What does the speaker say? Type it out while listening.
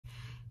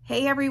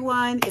Hey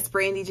everyone, it's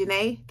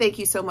Janei. Thank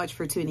you so much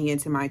for tuning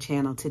into my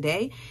channel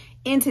today.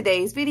 In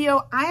today's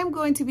video, I am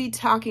going to be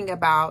talking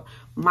about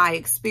my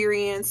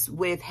experience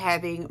with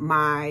having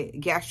my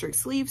gastric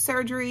sleeve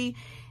surgery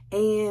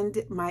and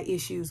my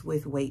issues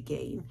with weight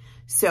gain.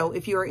 So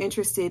if you are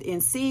interested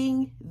in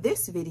seeing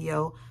this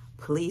video,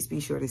 please be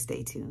sure to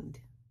stay tuned.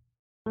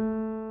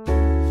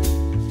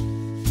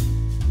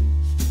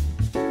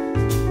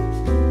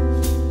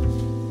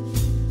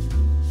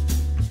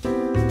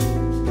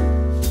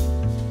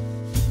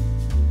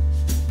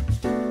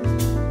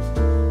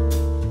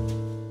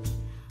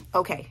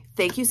 Okay,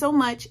 thank you so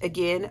much.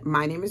 Again,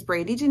 my name is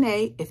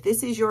Janei. If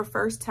this is your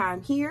first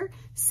time here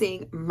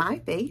seeing my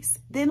face,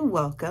 then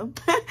welcome.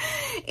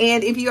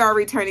 And if you are a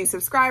returning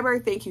subscriber,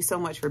 thank you so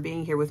much for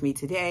being here with me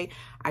today.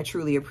 I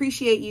truly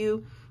appreciate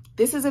you.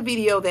 This is a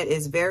video that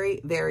is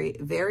very, very,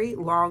 very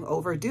long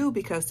overdue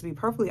because, to be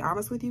perfectly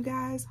honest with you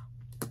guys,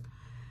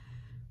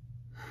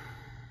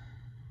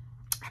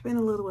 I've been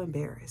a little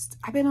embarrassed.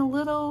 I've been a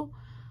little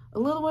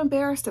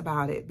embarrassed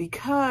about it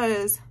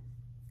because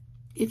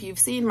if you've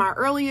seen my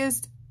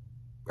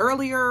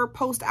earlier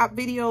post-op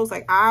videos,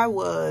 like I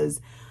was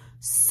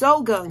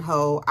so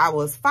gung-ho. I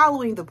was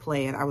following the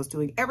plan. I was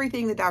doing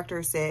everything the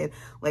doctor said.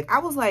 Like I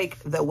was like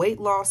the weight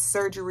loss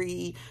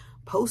surgery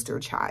poster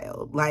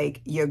child.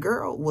 Like your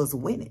girl was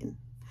winning.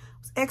 I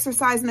was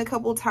exercising a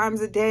couple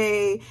times a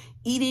day,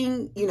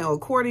 eating,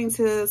 according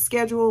to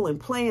schedule and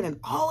plan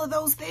and all of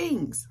those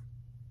things.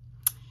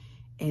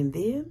 And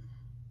then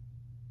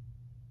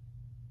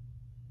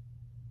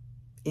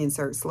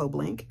insert slow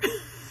blink.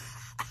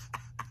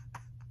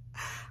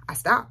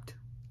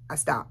 I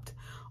stopped.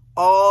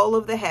 All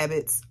of the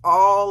habits,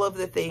 all of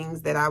the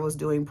things that I was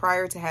doing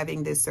prior to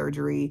having this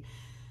surgery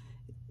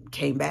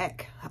came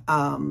back.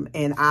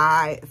 And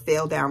I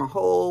fell down a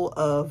hole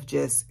of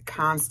just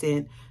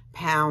constant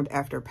pound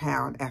after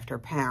pound after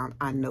pound.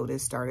 I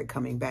noticed started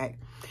coming back.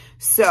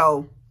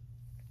 So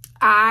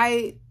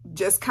I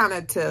just kind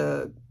of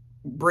to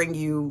bring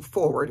you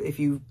forward, if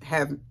you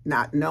have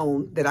not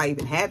known that I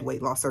even had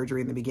weight loss surgery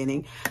in the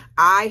beginning,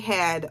 I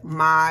had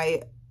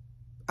my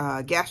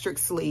gastric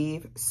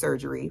sleeve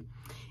surgery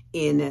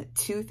in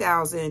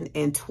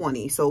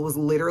 2020. So it was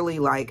literally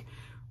like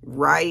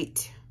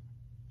right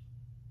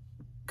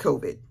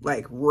COVID,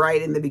 like right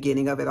in the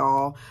beginning of it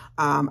all.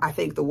 I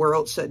think the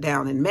world shut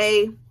down in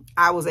May.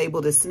 I was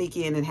able to sneak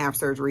in and have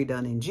surgery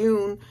done in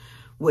June,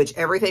 which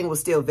everything was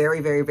still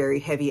very, very, very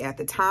heavy at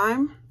the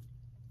time.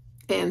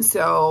 And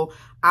so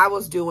I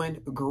was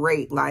doing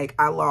great. Like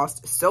I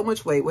lost so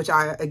much weight, which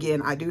I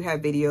do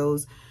have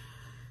videos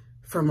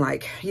from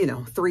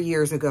 3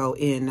 years ago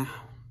in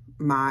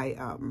my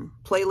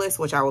playlist,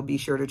 which I will be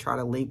sure to try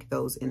to link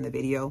those in the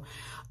video.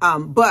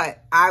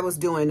 But I was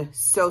doing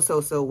so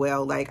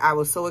well. Like I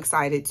was so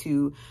excited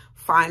to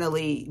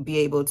finally be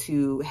able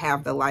to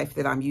have the life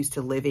that I'm used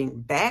to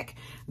living back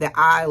that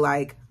I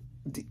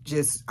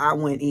I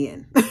went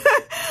in.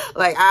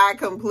 Like I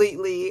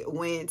completely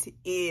went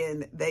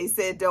in. They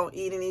said, don't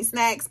eat any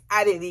snacks.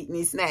 I didn't eat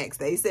any snacks.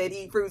 They said,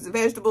 eat fruits and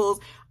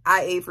vegetables.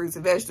 I ate fruits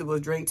and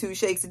vegetables, drink 2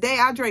 shakes a day.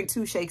 I drank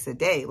 2 shakes a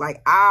day.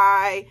 Like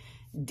I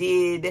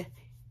did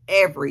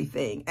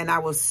everything. And I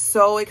was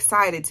so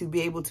excited to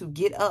be able to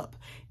get up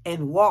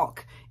and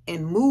walk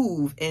and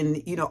move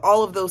and,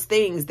 all of those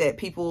things that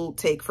people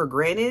take for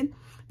granted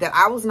that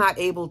I was not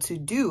able to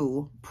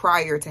do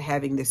prior to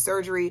having this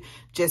surgery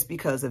just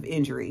because of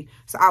injury.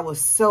 So I was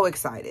so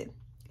excited.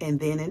 And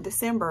then in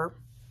December,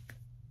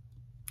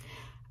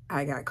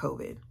 I got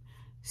COVID.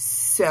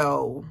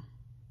 So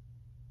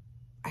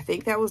I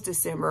think that was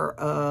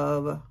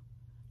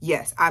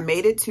yes, I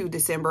made it to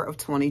December of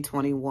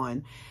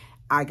 2021.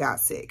 I got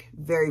sick,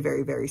 very,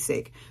 very, very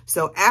sick.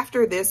 So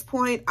after this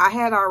point, I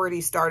had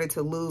already started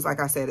to lose, like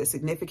I said, a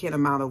significant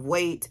amount of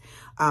weight.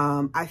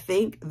 I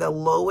think the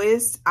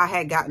lowest I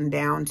had gotten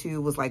down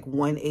to was like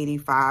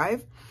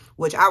 185,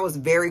 which I was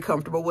very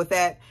comfortable with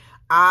that.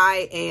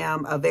 I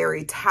am a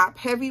very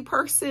top-heavy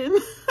person.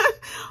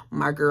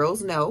 My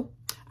girls know.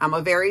 I'm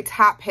a very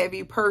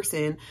top-heavy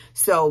person.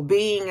 So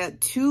being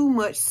too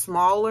much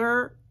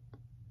smaller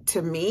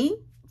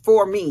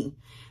for me,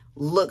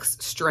 looks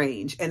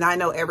strange. And I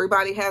know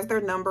everybody has their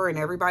number and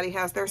everybody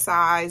has their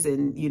size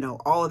and,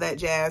 all of that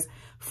jazz.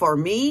 For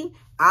me,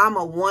 I'm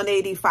a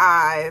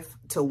 185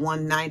 to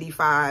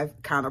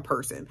 195 kind of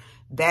person.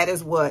 That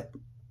is what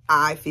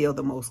I feel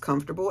the most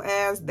comfortable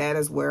as. That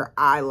is where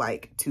I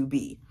like to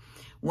be.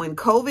 When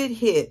COVID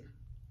hit,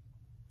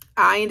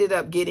 I ended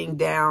up getting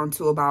down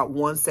to about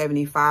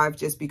 175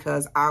 just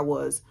because I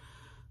was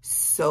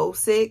so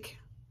sick,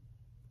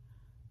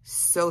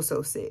 so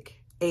sick.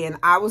 And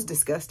I was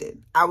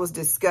disgusted. I was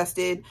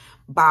disgusted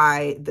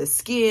by the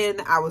skin.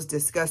 I was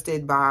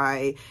disgusted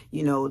by,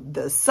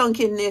 the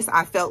sunkenness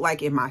I felt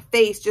like in my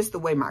face, just the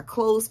way my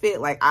clothes fit.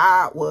 Like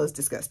I was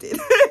disgusted.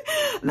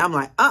 And I'm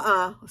like,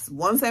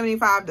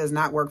 175 does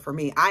not work for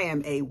me. I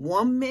am a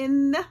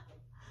woman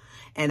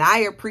And I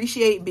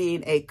appreciate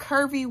being a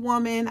curvy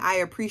woman. I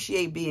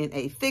appreciate being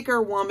a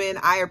thicker woman.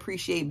 I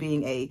appreciate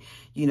being a,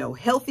 you know,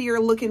 healthier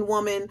looking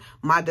woman.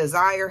 My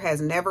desire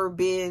has never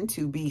been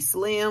to be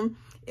slim.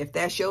 If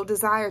that's your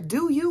desire,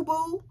 do you,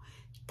 boo?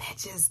 That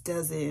just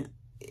doesn't,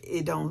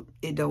 it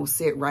don't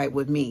sit right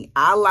with me.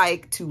 I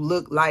like to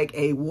look like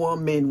a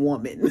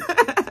woman.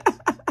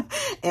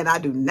 And I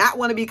do not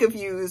want to be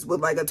confused with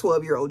like a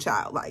 12-year-old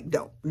child. Like,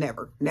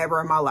 never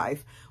in my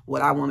life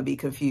would I want to be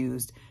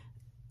confused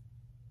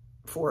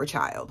for a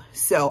child.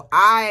 So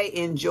I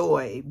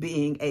enjoy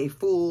being a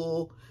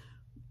full,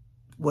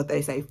 what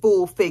they say,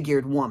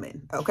 full-figured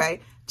woman,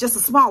 okay? Just a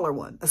smaller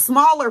one, a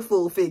smaller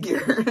full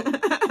figure.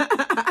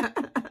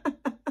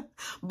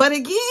 But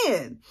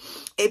again,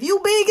 if you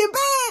big and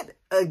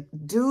bad,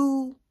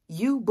 do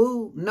you,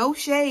 boo. No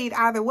shade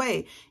either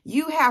way.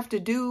 You have to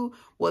do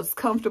what's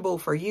comfortable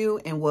for you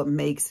and what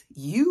makes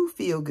you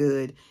feel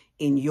good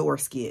in your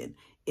skin.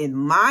 In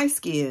my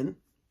skin,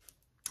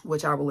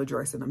 which I will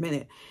address in a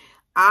minute,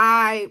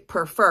 I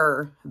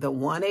prefer the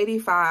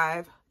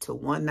 185 to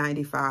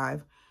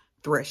 195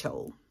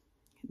 threshold.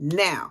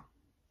 Now,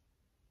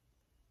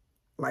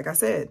 like I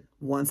said,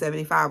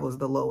 175 was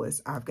the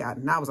lowest I've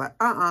gotten. I was like,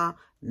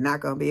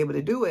 not going to be able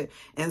to do it.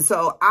 And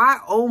so I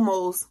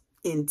almost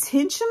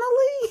intentionally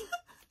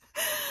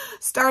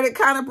started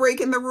kind of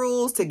breaking the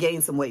rules to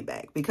gain some weight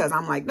back, because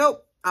I'm like,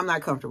 nope, I'm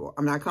not comfortable.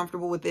 I'm not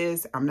comfortable with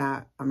this. I'm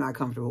not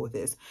comfortable with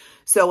this.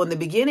 So in the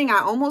beginning,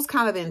 I almost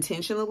kind of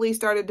intentionally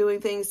started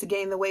doing things to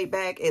gain the weight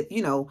back,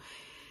 you know,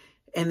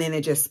 and then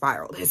it just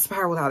spiraled. It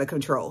spiraled out of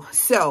control.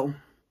 So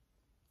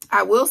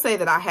I will say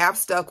that I have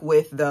stuck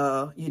with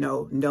the, you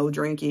know, no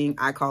drinking.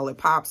 I call it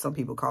pop. Some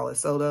people call it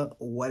soda,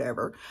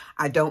 whatever.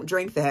 I don't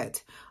drink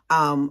that.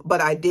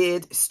 But I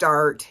did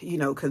start, you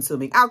know,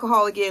 consuming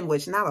alcohol again,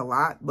 which not a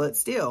lot, but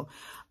still,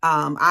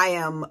 I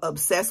am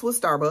obsessed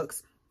with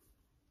Starbucks.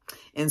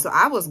 And so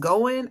I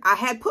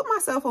had put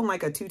myself on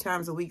like a 2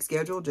 times a week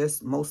schedule,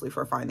 just mostly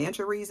for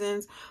financial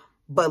reasons.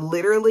 But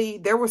literally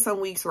there were some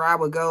weeks where I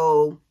would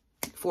go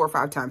 4 or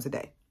 5 times a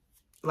day.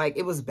 Like,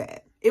 it was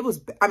bad.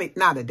 I mean,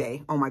 not a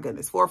day. Oh my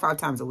goodness. 4 or 5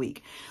 times a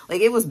week.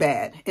 Like, it was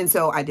bad. And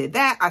so I did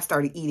that. I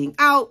started eating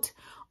out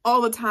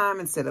all the time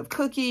instead of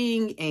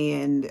cooking,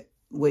 and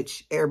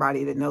which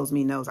everybody that knows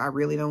me knows I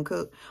really don't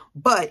cook.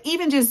 But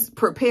even just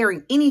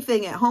preparing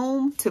anything at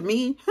home, to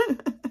me,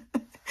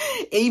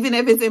 even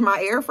if it's in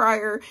my air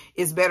fryer,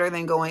 is better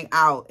than going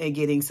out and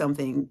getting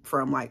something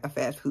from like a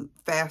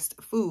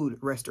fast food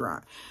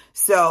restaurant.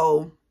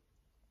 So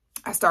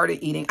I started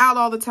eating out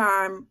all the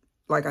time.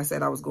 Like I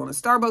said, I was going to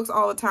Starbucks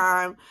all the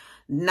time,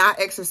 not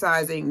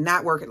exercising,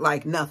 not working,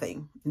 like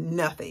nothing.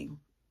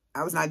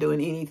 I was not doing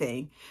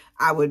anything.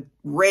 I would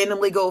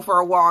randomly go for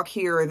a walk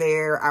here or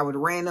there. I would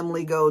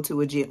randomly go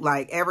to a gym.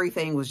 Like,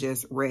 everything was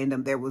just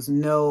random. There was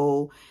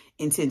no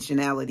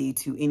intentionality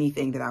to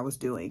anything that I was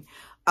doing.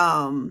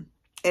 And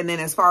then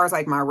as far as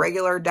like my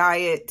regular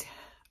diet,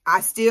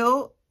 I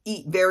still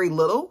eat very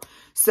little.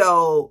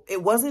 So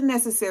it wasn't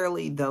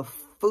necessarily the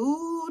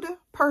food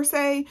per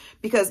se,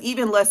 because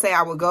even, let's say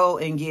I would go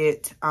and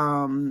get,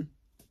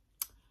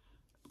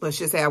 let's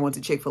just say I went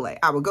to Chick-fil-A.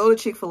 I would go to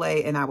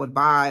Chick-fil-A and I would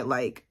buy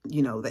like,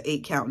 you know, the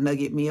 8-count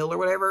nugget meal or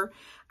whatever.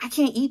 I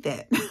can't eat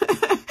that.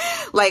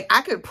 Like,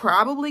 I could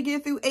probably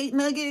get through 8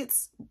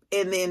 nuggets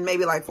and then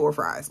maybe like 4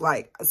 fries.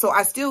 Like, so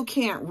I still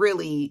can't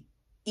really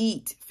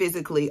eat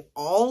physically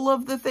all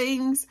of the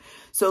things.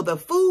 So the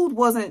food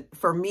wasn't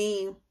for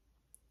me,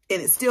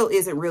 and it still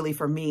isn't really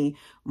for me,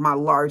 my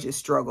largest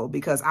struggle,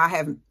 because I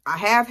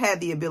have had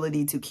the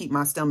ability to keep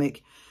my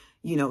stomach,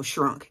 you know,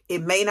 shrunk.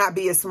 It may not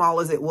be as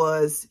small as it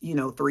was, you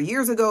know, 3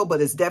 years ago, but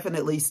it's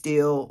definitely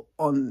still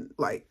on,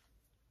 like,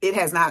 it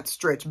has not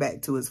stretched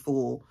back to its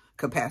full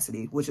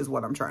capacity, which is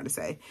what I'm trying to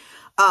say.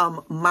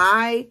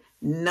 My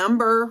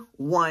number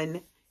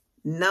one,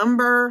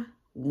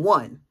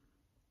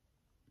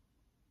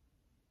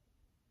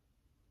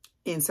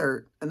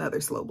 insert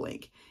another slow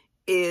blink,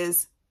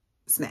 is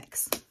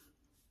snacks.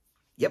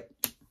 Yep.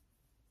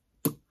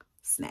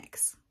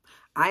 Snacks.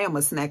 I am a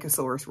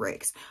Snackosaurus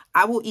Rex.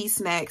 I will eat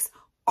snacks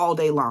all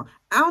day long.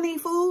 I don't eat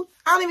food.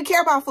 I don't even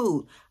care about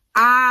food.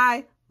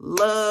 I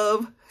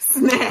love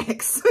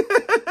snacks.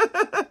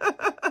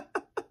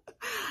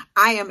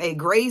 I am a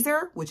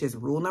grazer, which is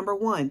rule number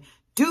 1.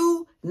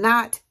 Do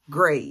not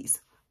graze.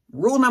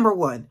 Rule number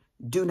 1,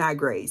 do not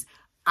graze.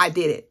 I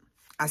did it.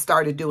 I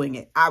started doing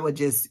it. I would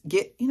just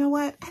get, you know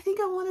what? I think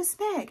I want a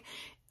snack.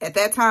 At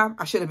that time,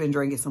 I should have been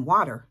drinking some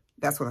water.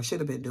 That's what I should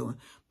have been doing.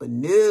 But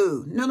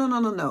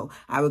no.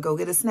 I would go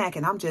get a snack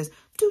and I'm just,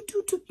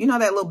 you know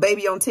that little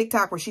baby on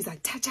TikTok where she's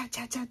like, cha, cha,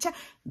 cha, cha, cha.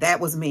 That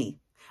was me.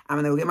 I'm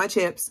going to go get my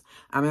chips.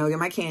 I'm going to go get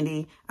my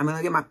candy. I'm going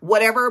to get my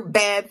whatever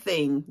bad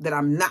thing that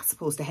I'm not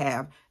supposed to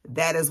have.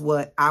 That is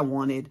what I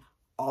wanted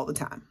all the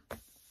time.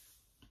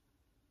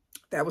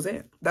 That was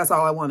it. That's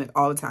all I wanted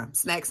all the time.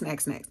 Snacks,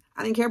 snacks, snacks.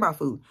 I didn't care about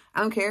food.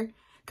 I don't care.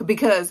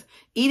 Because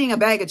eating a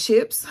bag of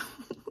chips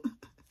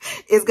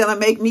is going to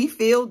make me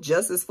feel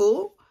just as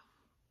full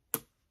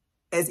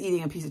as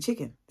eating a piece of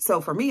chicken.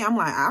 So for me, I'm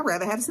like, I'd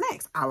rather have the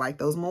snacks. I like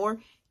those more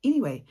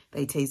Anyway,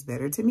 they taste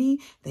better to me.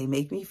 They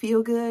make me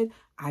feel good.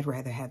 I'd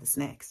rather have the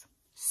snacks.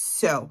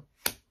 So,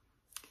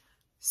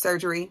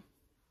 surgery,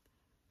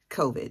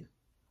 COVID.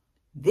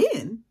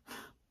 Then,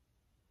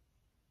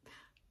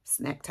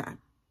 snack time.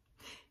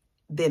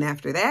 Then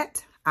after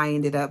that, I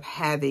ended up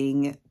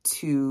having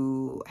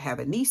to have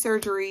a knee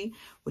surgery,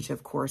 which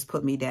of course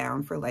put me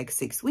down for like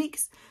 6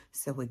 weeks.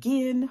 So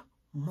again,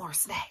 more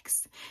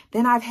snacks.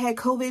 Then I've had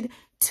COVID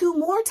 2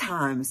 more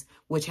times,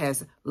 which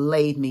has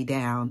laid me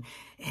down.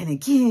 And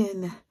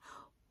again,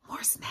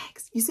 more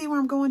snacks. You see where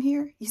I'm going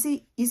here? You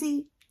see,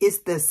 it's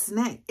the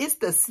snack. It's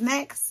the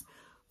snacks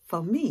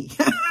for me.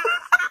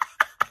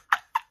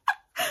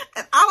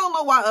 And I don't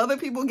know why other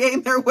people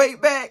gain their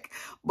weight back,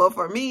 but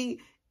for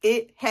me,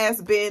 it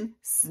has been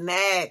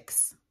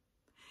snacks.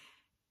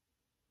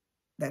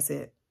 That's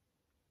it.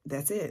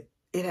 That's it.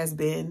 It has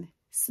been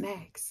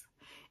snacks.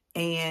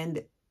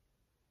 And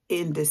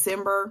in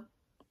December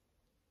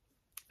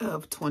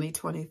of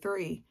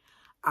 2023,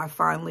 I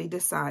finally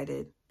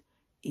decided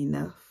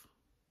enough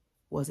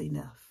was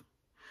enough.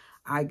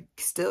 I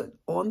stood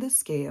on the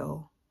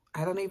scale.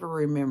 I don't even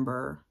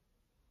remember.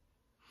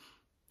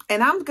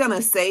 And I'm going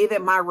to say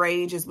that my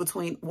range is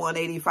between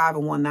 185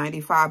 and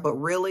 195, but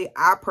really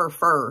I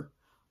prefer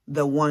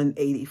the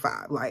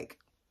 185. Like,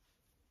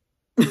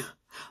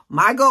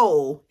 my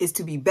goal is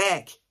to be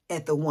back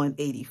at the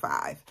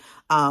 185.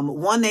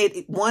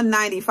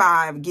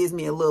 195 gives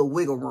me a little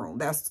wiggle room.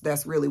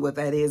 That's really what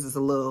that is. It's a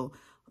little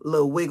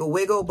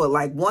wiggle. But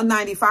like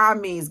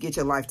 195 means get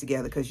your life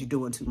together because you're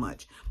doing too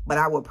much. But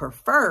I would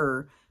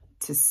prefer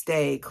to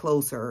stay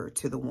closer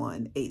to the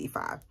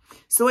 185.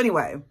 So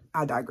anyway,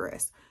 I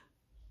digress.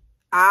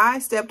 I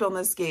stepped on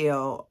the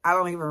scale. I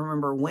don't even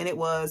remember when it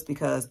was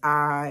because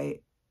I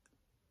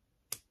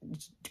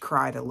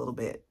cried a little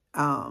bit.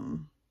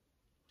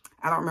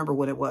 I don't remember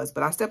what it was,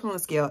 but I stepped on the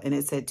scale and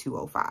it said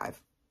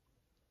 205.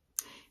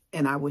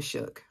 And I was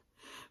shook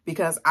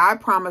because I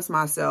promised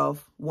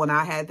myself when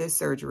I had this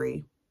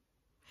surgery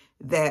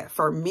that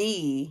for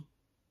me,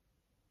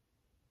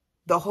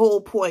 the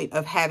whole point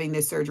of having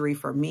this surgery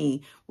for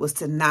me was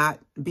to not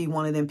be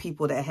one of them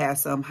people that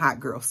has some hot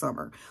girl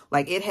summer.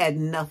 Like, it had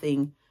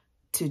nothing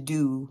to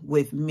do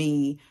with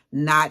me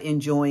not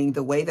enjoying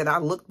the way that I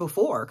looked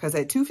before. Because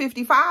at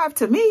 255,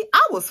 to me,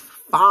 I was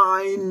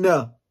fine.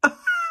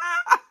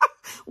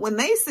 When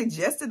they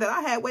suggested that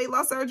I had weight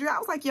loss surgery, I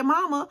was like, your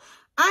mama,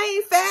 I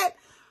ain't fat.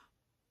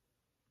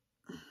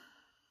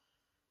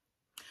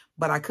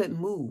 But I couldn't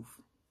move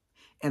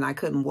and I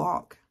couldn't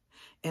walk.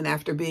 And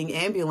after being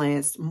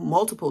ambulanced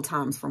multiple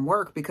times from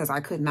work because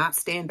I could not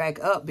stand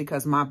back up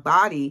because my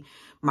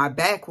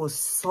back was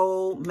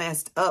so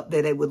messed up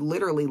that it would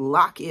literally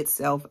lock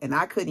itself and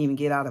I couldn't even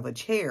get out of a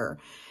chair.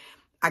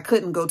 I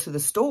couldn't go to the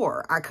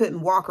store. I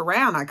couldn't walk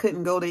around. I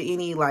couldn't go to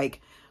any,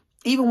 like,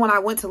 even when I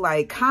went to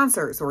like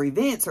concerts or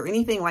events or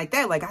anything like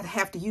that, like I'd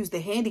have to use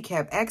the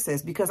handicap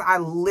access because I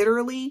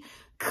literally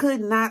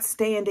could not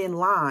stand in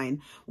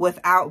line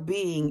without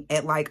being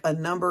at like a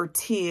number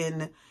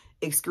 10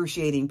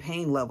 excruciating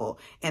pain level.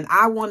 And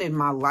I wanted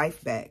my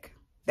life back.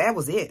 That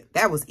was it.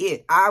 That was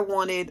it. I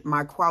wanted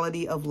my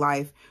quality of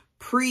life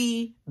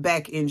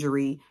pre-back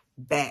injury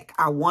back.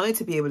 I wanted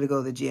to be able to go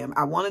to the gym.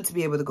 I wanted to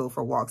be able to go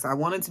for walks. I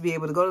wanted to be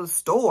able to go to the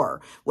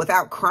store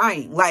without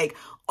crying. Like,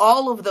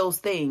 all of those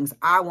things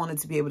I wanted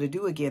to be able to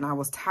do again. I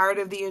was tired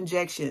of the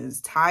injections,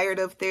 tired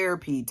of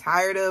therapy,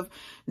 tired of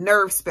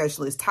nerve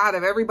specialists, tired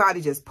of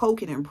everybody just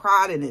poking and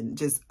prodding and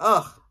just,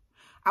 I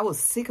was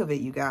sick of it,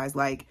 you guys.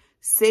 Like,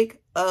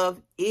 sick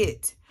of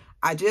it.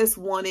 I just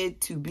wanted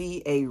to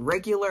be a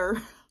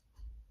regular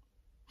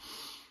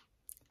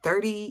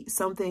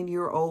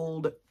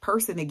 30-something-year-old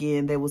person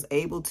again that was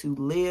able to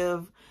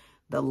live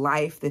the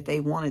life that they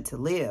wanted to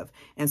live.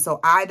 And so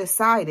I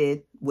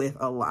decided, with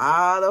a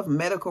lot of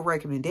medical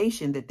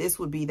recommendation, that this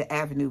would be the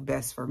avenue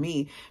best for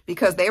me,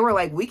 because they were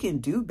like, we can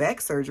do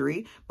back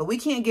surgery, but we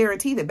can't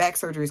guarantee that back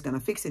surgery is going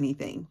to fix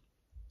anything.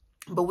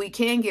 But we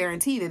can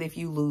guarantee that if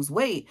you lose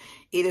weight,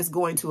 it is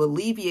going to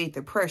alleviate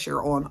the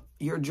pressure on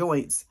your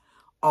joints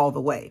all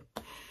the way.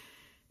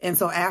 And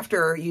so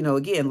after,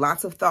 again,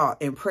 lots of thought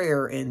and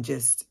prayer and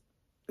just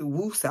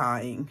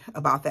woosahing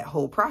about that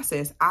whole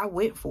process, I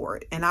went for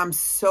it. And I'm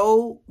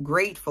so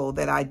grateful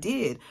that I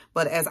did.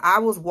 But as I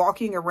was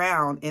walking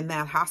around in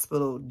that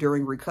hospital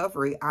during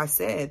recovery, I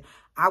said,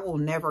 I will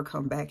never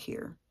come back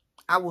here.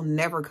 I will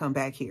never come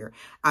back here.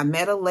 I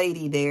met a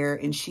lady there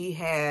and she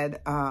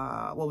had,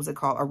 what was it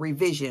called? A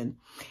revision.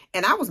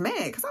 And I was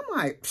mad because I'm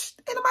like,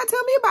 ain't nobody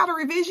tell me about a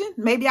revision.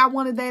 Maybe I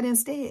wanted that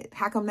instead.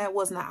 How come that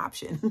wasn't an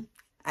option?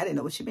 I didn't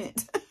know what she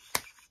meant.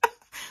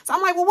 So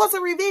I'm like, well, what's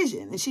a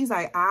revision? And she's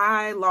like,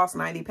 I lost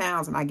 90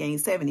 pounds and I gained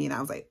 70. And I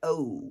was like,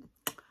 oh,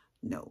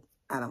 no,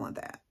 I don't want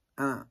that.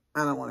 I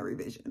don't want a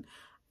revision.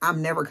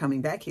 I'm never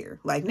coming back here.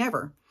 Like,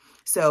 never.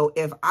 So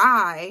if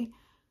I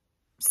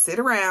sit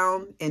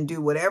around and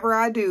do whatever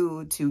I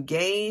do to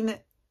gain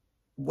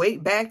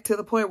weight back to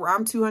the point where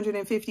I'm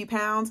 250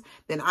 pounds,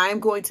 then I'm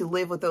going to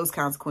live with those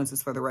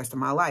consequences for the rest of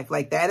my life.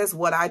 Like, that is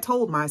what I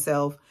told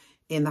myself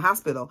in the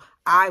hospital.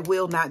 I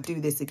will not do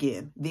this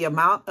again. The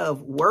amount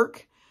of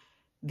work,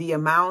 the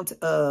amount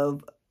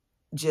of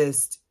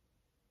just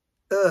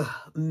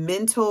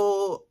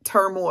mental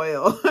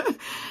turmoil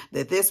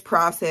that this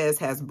process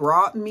has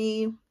brought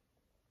me,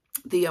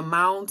 the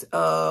amount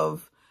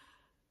of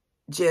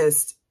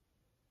it's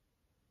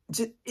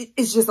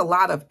just a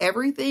lot of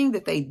everything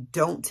that they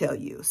don't tell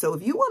you. So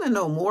if you want to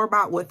know more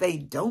about what they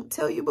don't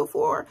tell you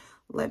before,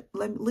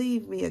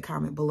 leave me a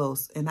comment below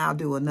and I'll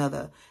do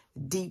another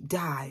deep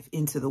dive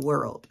into the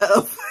world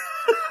of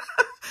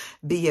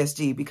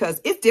BSG, because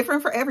it's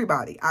different for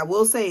everybody. I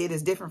will say it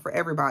is different for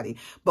everybody.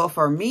 But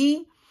for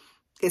me,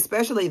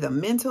 especially the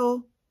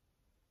mental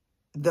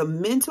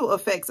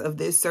effects of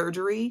this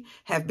surgery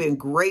have been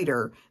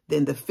greater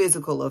than the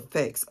physical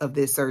effects of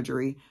this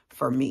surgery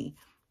for me.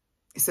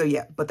 So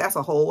yeah, but that's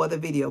a whole other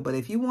video. But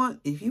if you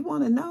want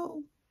to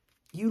know,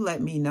 you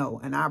let me know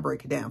and I'll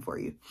break it down for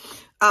you.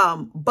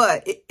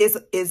 But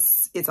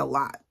it's a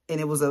lot, and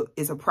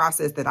it's a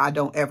process that I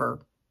don't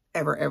ever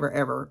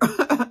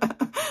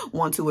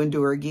want to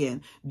endure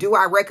again. Do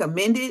I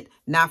recommend it?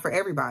 Not for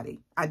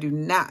everybody. I do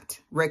not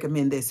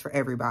recommend this for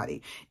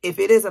everybody. If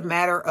it is a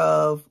matter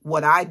of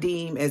what I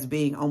deem as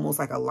being almost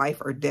like a life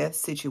or death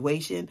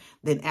situation,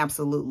 then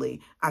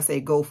absolutely, I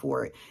say go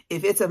for it.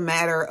 If it's a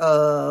matter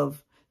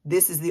of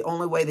this is the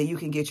only way that you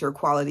can get your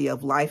quality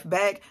of life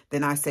back,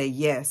 then I say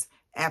yes,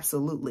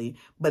 absolutely.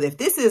 But if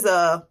this is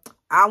I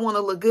want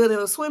to look good in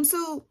a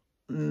swimsuit,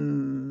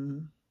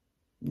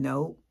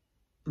 nope.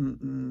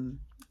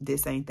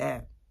 This ain't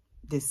that.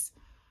 This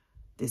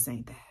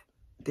ain't that.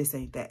 This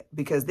ain't that.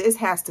 Because this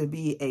has to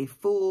be a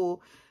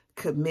full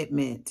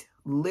commitment,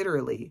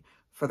 literally,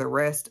 for the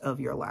rest of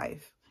your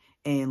life.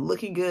 And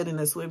looking good in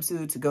a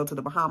swimsuit to go to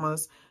the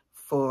Bahamas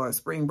for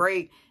spring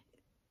break,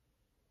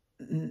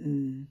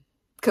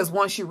 because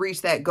once you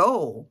reach that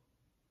goal,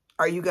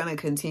 are you going to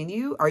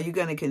continue? Are you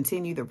going to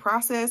continue the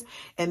process?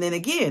 And then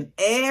again,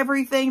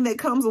 everything that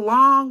comes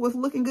along with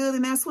looking good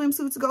in that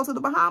swimsuit to go to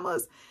the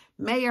Bahamas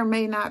may or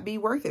may not be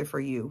worth it for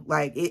you.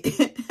 Like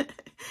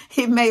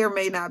it may or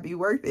may not be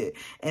worth it.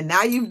 And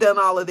now you've done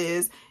all of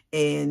this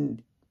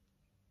and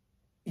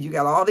you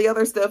got all the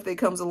other stuff that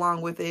comes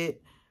along with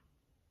it.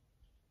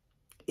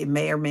 It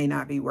may or may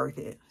not be worth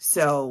it.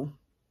 So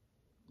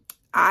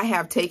I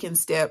have taken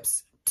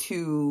steps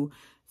to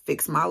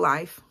fix my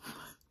life.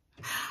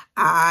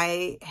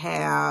 I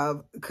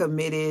have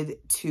committed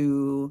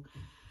to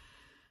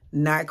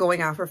not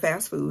going out for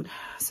fast food.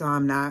 So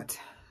I'm not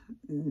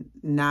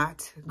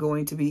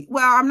going to be,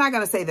 well, I'm not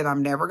going to say that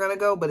I'm never going to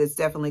go, but it's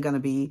definitely going to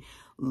be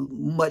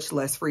much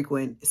less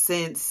frequent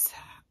since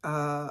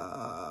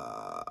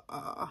we're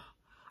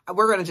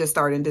going to just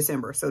start in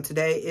December. So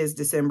today is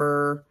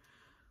December,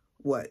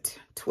 what,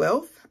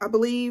 12th, I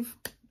believe.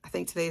 I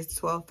think today is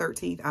the 12th,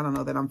 13th. I don't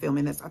know that I'm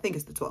filming this. I think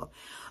it's the 12th.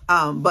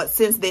 But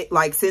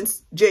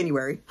since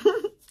January,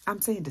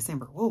 I'm saying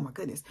December. Oh my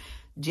goodness.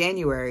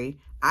 January,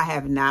 I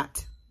have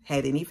not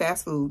had any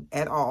fast food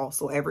at all.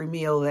 So every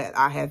meal that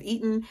I have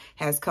eaten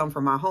has come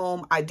from my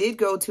home. I did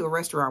go to a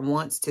restaurant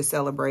once to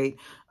celebrate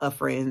a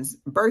friend's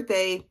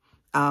birthday.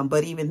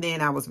 But even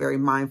then I was very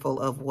mindful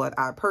of what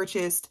I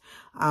purchased.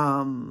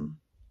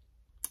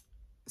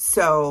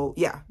 So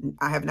yeah,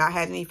 I have not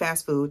had any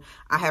fast food.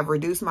 I have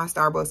reduced my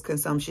Starbucks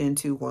consumption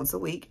to once a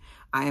week.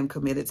 I am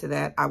committed to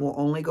that. I will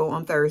only go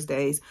on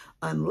Thursdays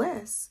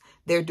unless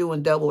they're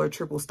doing double or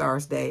triple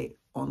stars day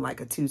on like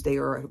a Tuesday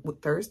or a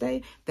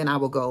Thursday. Then I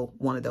will go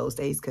one of those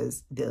days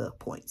because the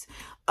points.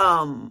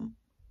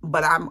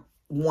 But I'm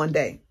one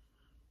day.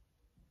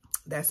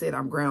 That's it.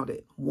 I'm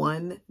grounded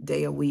 1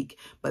 day a week.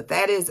 But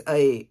that is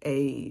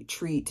a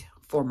treat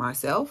for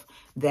myself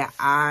that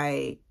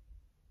I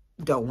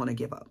don't want to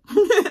give up.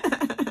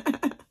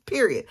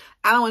 Period.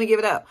 I don't want to give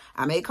it up.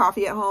 I make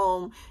coffee at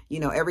home,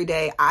 every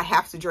day. I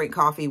have to drink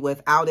coffee.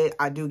 Without it,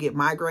 I do get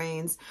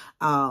migraines.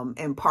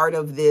 And part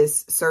of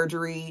this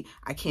surgery,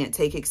 I can't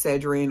take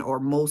Excedrin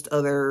or most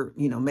other,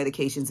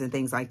 medications and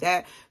things like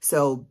that.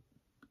 So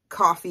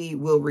coffee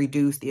will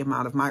reduce the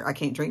amount of I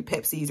can't drink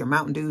Pepsis or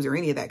Mountain Dews or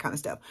any of that kind of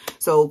stuff.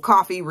 So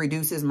coffee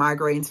reduces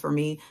migraines for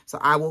me. So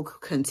I will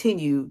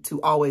continue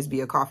to always be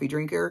a coffee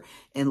drinker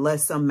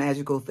unless some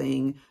magical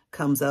thing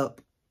comes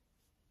up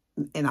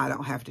and I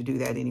don't have to do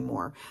that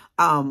anymore.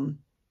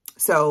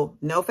 So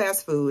no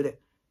fast food,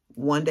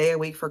 1 day a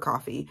week for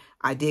coffee.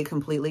 I did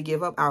completely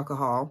give up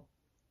alcohol.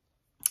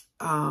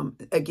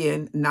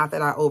 Again, not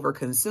that I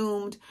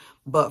overconsumed,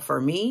 but for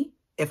me,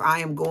 if I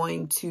am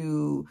going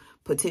to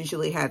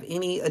potentially have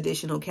any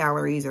additional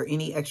calories or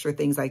any extra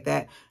things like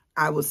that,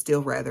 I would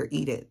still rather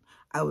eat it.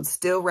 I would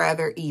still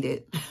rather eat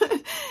it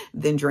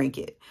than drink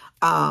it.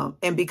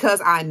 And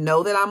because I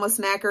know that I'm a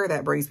snacker,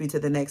 that brings me to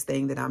the next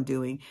thing that I'm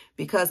doing.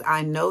 Because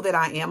I know that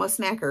I am a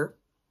snacker,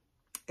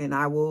 and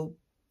I will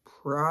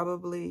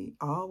probably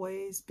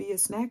always be a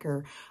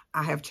snacker,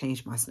 I have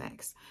changed my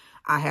snacks.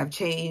 I have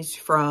changed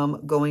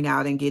from going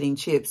out and getting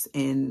chips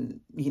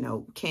and,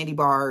 candy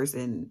bars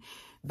and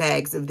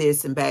bags of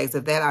this and bags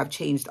of that. I've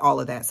changed all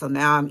of that. So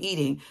now I'm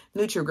eating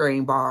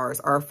Nutri-Grain bars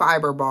or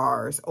fiber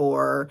bars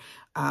or,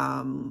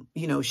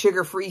 you know,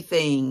 sugar-free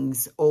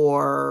things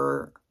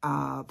or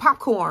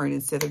popcorn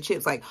instead of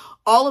chips. Like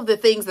all of the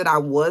things that I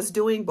was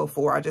doing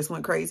before I just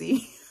went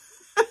crazy.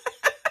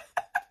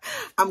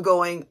 I'm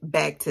going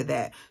back to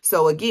that.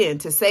 So again,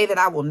 to say that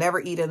I will never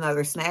eat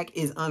another snack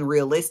is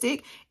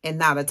unrealistic and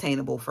not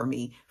attainable for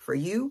me. For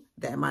you,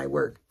 that might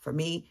work. For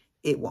me,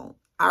 it won't.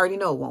 I already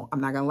know it won't.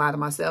 I'm not going to lie to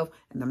myself,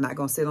 and I'm not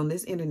going to sit on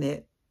this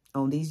internet,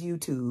 on these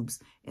YouTubes,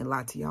 and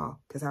lie to y'all,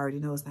 because I already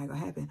know it's not going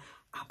to happen.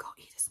 I'm going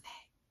to eat a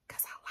snack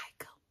because I like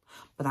them,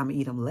 but I'm going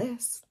to eat them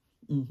less.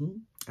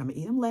 I'm going to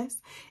eat them less.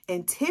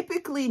 And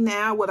typically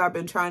now what I've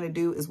been trying to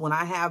do is when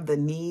I have the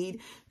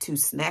need to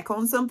snack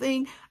on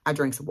something, I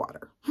drink some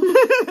water.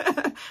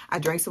 I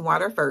drink some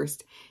water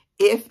first.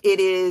 If it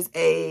is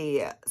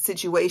a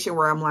situation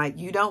where I'm like,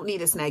 you don't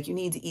need a snack, you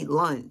need to eat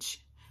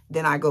lunch,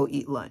 then I go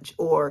eat lunch.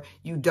 Or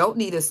you don't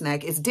need a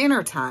snack, it's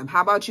dinner time.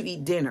 How about you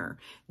eat dinner?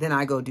 Then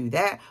I go do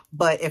that.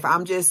 But if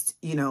I'm just,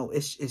 you know,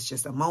 it's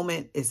just a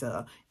moment, it's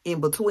a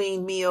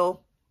in-between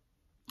meal,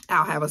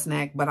 I'll have a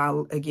snack. But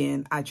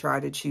I try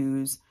to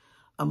choose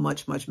a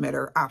much, much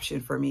better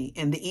option for me.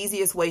 And the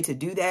easiest way to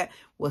do that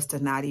was to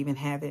not even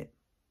have it.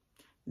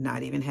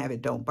 Not even have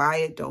it. Don't buy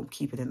it. Don't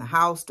keep it in the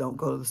house. Don't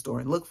go to the store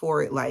and look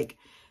for it. Like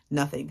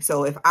nothing.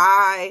 So if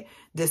I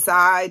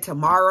decide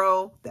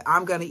tomorrow that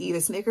I'm going to eat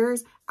a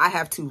Snickers, I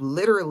have to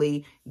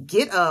literally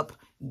get up,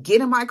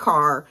 get in my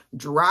car,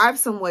 drive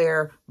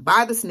somewhere,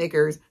 buy the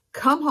Snickers,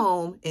 come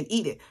home and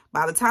eat it.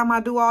 By the time I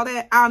do all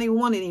that, I don't even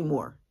want it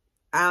anymore.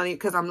 I don't even,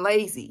 because I'm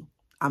lazy.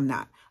 I'm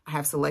not. I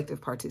have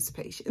selective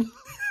participation.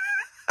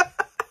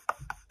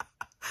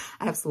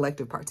 I have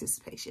selective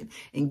participation.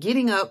 And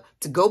getting up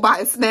to go buy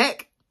a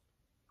snack,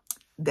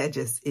 that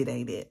just, it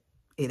ain't it.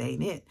 It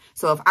ain't it.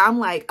 So if I'm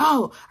like,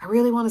 oh, I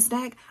really want a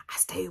snack, I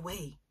stay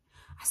away.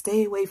 I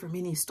stay away from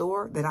any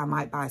store that I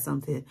might buy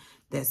something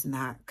that's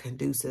not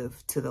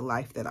conducive to the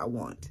life that I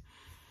want.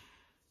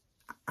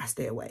 I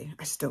stay away.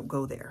 I just don't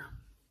go there.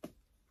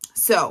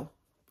 So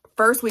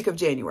first week of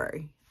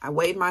January, I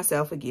weighed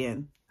myself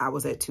again. I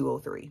was at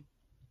 203,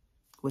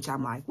 which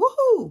I'm like,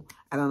 woohoo.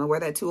 I don't know where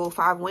that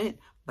 205 went,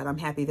 but I'm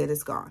happy that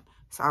it's gone.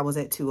 So I was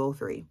at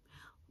 203.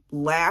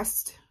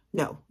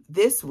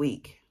 This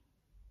week,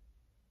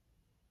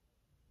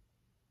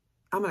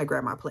 I'm going to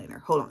grab my planner.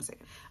 Hold on a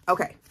second.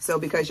 Okay. So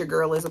because your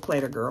girl is a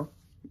planner girl,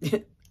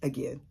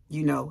 again,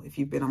 you know, if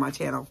you've been on my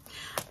channel,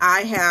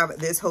 I have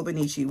this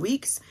Hobonichi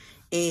Weeks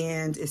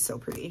and it's so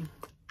pretty.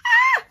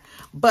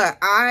 But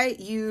I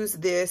use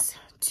this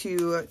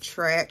to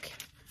track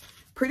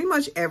pretty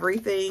much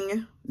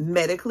everything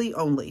medically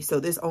only. So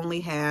this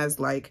only has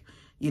like,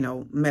 you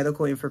know,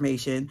 medical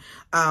information.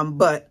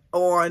 But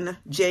on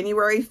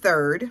January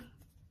 3rd,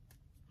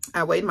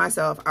 I weighed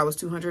myself. I was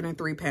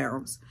 203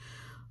 pounds.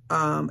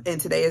 And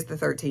today is the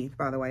 13th,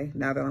 by the way,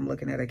 now that I'm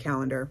looking at a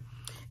calendar.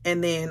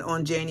 And then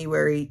on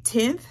January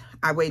 10th,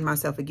 I weighed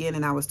myself again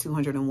and I was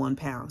 201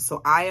 pounds.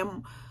 So I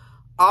am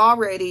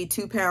already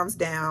 2 pounds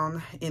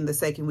down in the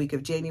second week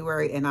of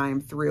January, and I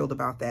am thrilled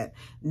about that.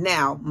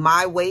 Now,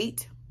 my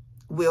weight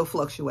will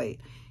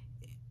fluctuate,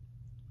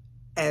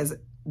 as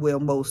will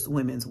most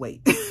women's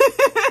weight.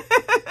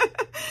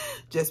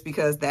 Just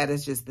because that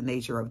is just the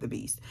nature of the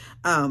beast.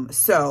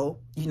 So,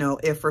 you know,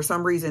 if for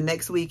some reason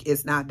next week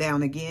it's not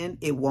down again,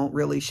 it won't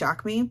really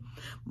shock me.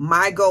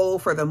 My goal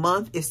for the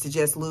month is to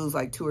just lose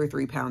like 2 or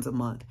 3 pounds a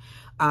month.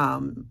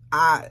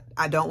 I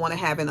don't want to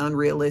have an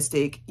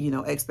unrealistic, you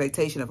know,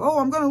 expectation of, oh,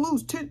 I'm going to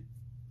lose 10.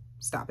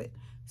 Stop it.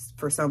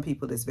 For some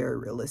people, that's very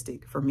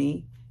realistic. For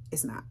me,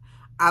 it's not.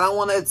 I don't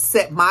want to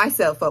set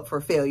myself up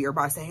for failure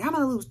by saying, I'm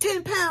going to lose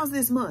 10 pounds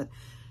this month.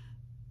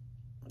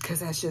 Because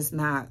that's just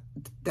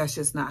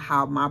not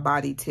how my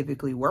body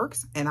typically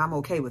works. And I'm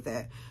okay with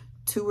that.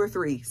 2 or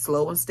 3,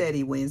 slow and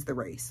steady wins the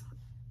race.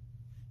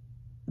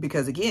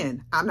 Because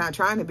again, I'm not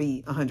trying to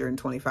be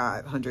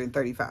 125,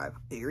 135,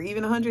 or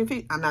even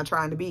 150. I'm not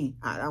trying to be.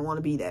 I don't want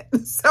to be that.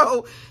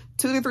 So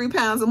 2 to 3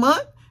 pounds a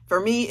month for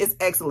me is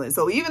excellent.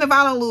 So even if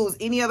I don't lose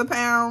any other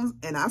pounds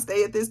and I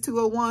stay at this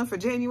 201 for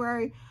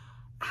January,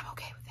 I'm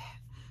okay with that.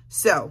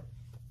 So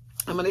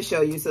I'm going to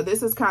show you. So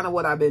this is kind of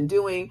what I've been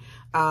doing.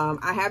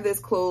 I have this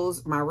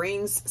closed, my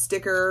rings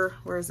sticker.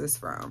 Where is this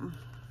from?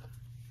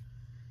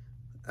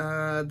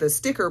 The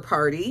Sticker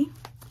Party.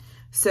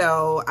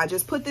 So I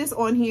just put this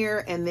on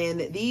here, and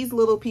then these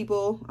little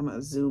people, I'm going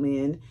to zoom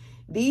in.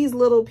 These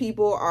little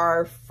people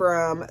are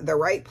from the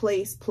Right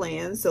Place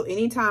plan. So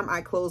anytime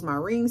I close my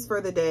rings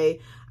for the day,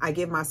 I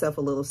give myself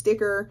a little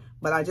sticker,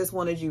 but I just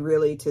wanted you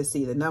really to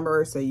see the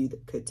number so you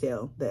could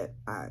tell that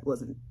I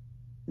wasn't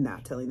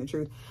not telling the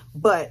truth.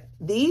 But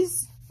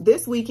this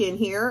weekend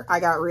here, I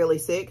got really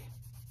sick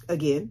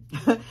again.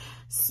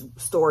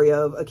 Story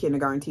of a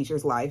kindergarten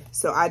teacher's life.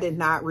 So I did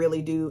not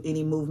really do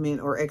any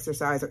movement or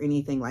exercise or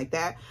anything like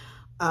that.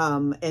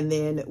 And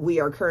then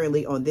we are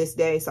currently on this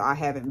day. So I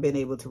haven't been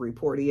able to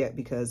report it yet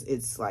because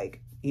it's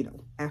like, you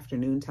know,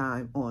 afternoon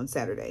time on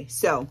Saturday.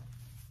 So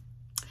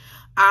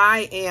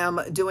I am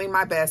doing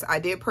my best. I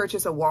did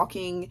purchase a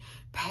walking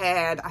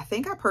pad. I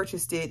think I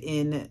purchased it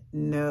in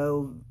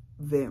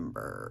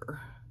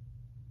November.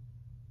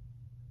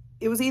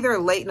 It was either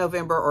late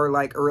November or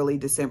like early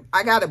December.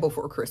 I got it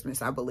before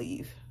Christmas, I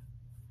believe.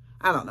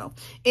 I don't know.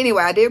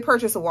 Anyway, I did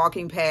purchase a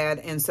walking pad,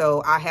 and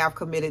so I have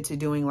committed to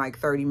doing like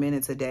 30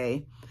 minutes a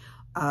day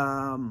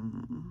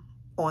on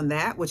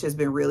that, which has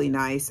been really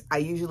nice. I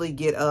usually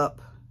get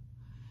up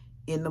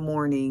in the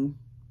morning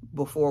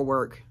before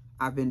work.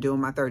 I've been doing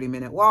my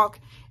 30-minute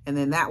walk, and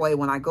then that way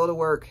when I go to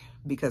work,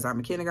 because I'm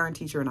a kindergarten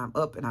teacher and I'm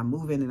up and I'm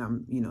moving and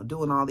I'm, you know,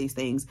 doing all these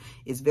things,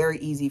 it's very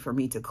easy for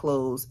me to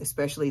close,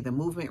 especially the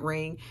movement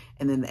ring,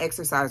 and then the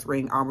exercise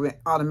ring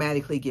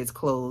automatically gets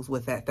closed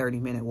with that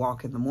 30-minute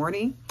walk in the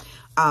morning.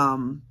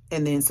 And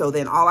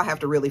then all I have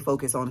to really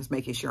focus on is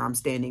making sure I'm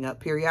standing up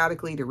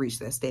periodically to reach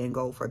that stand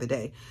goal for the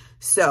day.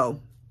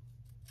 So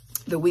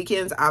the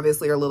weekends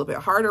obviously are a little bit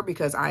harder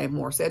because I am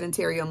more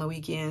sedentary on the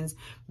weekends,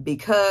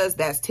 because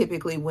that's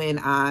typically when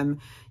I'm,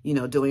 you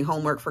know, doing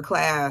homework for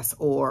class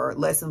or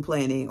lesson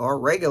planning or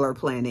regular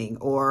planning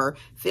or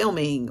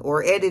filming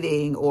or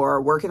editing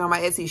or working on my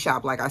Etsy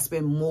shop. Like, I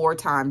spend more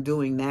time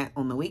doing that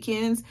on the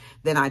weekends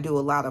than I do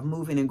a lot of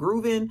moving and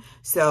grooving.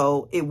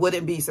 So it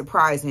wouldn't be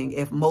surprising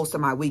if most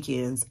of my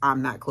weekends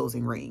I'm not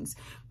closing rings,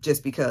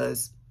 just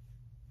because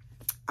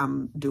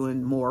I'm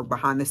doing more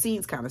behind the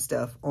scenes kind of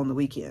stuff on the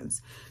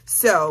weekends.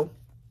 So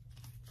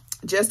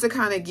just to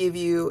kind of give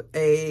you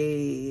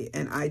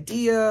an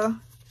idea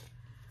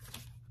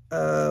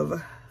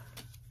of,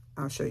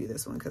 I'll show you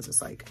this one because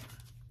it's like,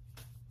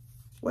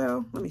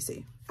 well, let me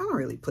see. I don't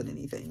really put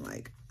anything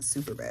like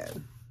super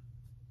bad,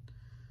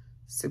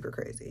 super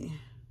crazy.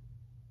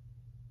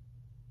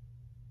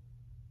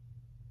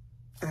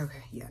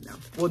 Okay, yeah, no,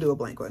 we'll do a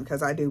blank one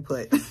because I do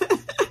put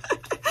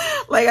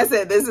like I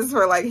said, this is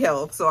for like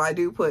health. So I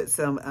do put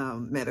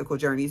some medical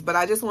journeys, but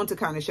I just want to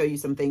kind of show you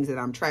some things that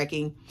I'm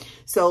tracking.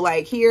 So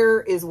like here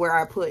is where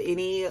I put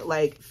any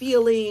like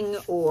feeling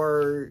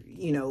or,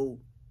 you know,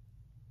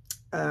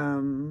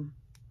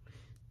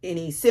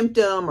 any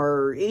symptom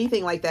or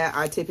anything like that.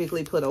 I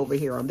typically put over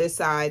here on this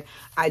side.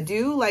 I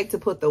do like to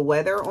put the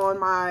weather on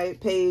my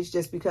page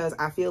just because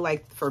I feel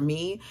like for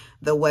me,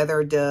 the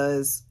weather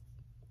does,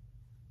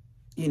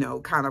 you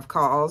know, kind of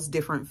cause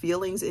different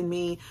feelings in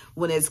me.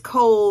 When it's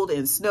cold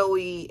and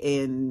snowy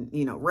and,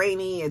 you know,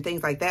 rainy and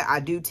things like that, I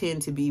do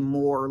tend to be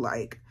more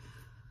like,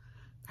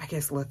 I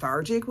guess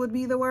lethargic would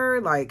be the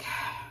word. Like,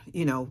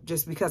 you know,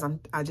 just because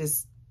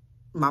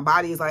my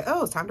body is like,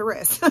 oh, it's time to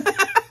rest.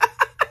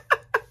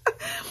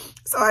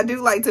 So I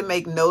do like to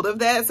make note of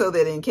that so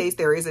that in case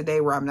there is a day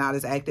where I'm not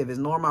as active as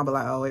normal, I'll be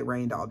like, oh, it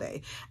rained all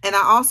day. And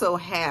I also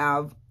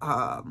have,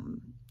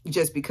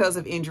 just because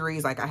of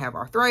injuries, like I have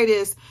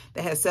arthritis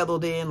that has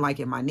settled in,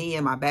 like in my knee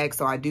and my back.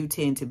 So I do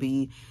tend to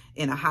be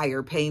in a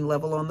higher pain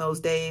level on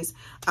those days.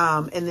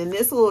 And then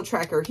this little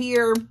tracker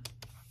here,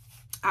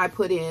 I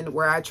put in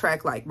where I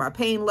track like my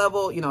pain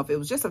level. You know, if it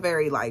was just a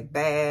very like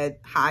bad,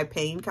 high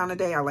pain kind of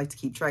day, I like to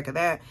keep track of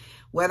that.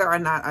 Whether or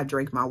not I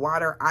drink my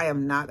water, I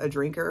am not a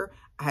drinker.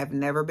 I have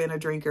never been a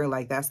drinker.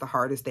 Like, that's the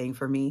hardest thing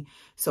for me.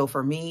 So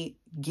for me,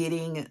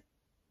 getting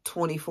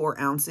 64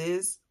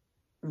 ounces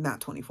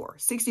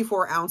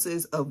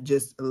of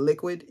just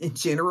liquid in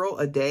general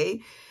a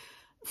day,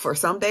 for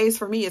some days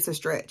for me, it's a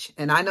stretch.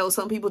 And I know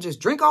some people just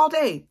drink all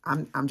day.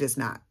 I'm just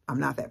not. I'm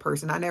not that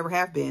person. I never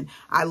have been.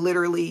 I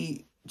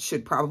literally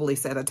should probably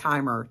set a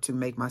timer to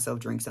make myself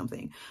drink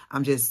something.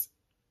 I'm just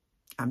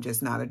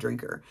not a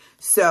drinker.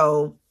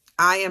 So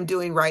I am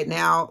doing right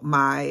now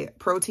my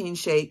protein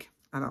shake.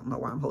 I don't know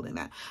why I'm holding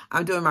that.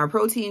 I'm doing my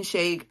protein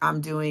shake. I'm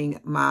doing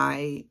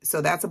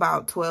so that's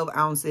about 12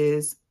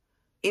 ounces,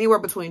 anywhere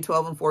between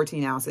 12 and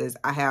 14 ounces.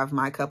 I have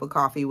my cup of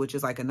coffee, which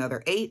is like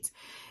another 8.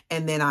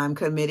 And then I'm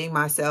committing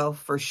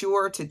myself for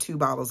sure to 2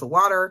 bottles of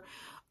water.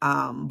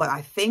 But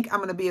I think I'm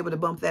going to be able to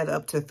bump that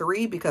up to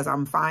 3 because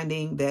I'm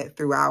finding that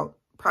throughout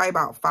probably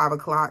about 5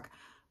 o'clock,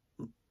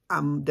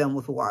 I'm done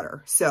with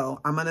water.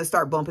 So I'm going to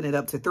start bumping it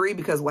up to 3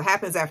 because what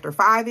happens after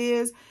 5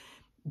 is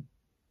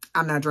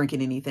I'm not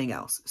drinking anything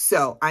else.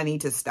 So I need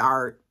to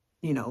start,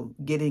 you know,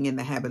 getting in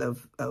the habit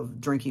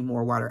of drinking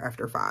more water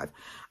after 5.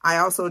 I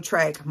also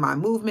track my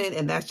movement,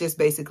 and that's just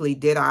basically,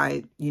 did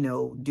I, you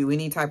know, do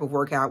any type of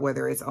workout,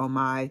 whether it's on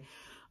my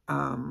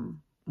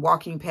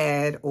walking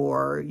pad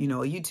or, you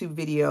know, a YouTube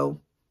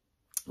video,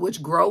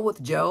 which Grow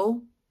with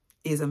Joe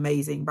is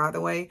amazing, by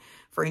the way.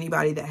 For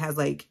anybody that has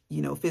like,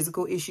 you know,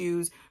 physical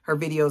issues, her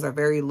videos are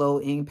very low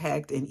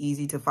impact and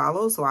easy to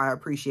follow. So I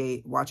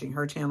appreciate watching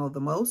her channel the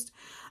most.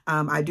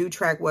 I do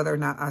track whether or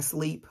not I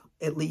sleep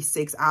at least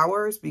 6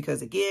 hours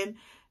because, again,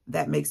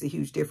 that makes a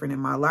huge difference in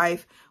my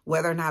life.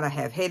 Whether or not I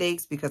have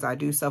headaches, because I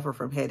do suffer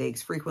from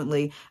headaches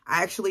frequently.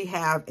 I actually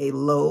have a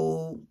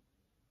low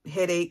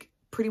headache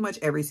pretty much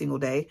every single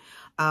day.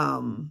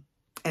 And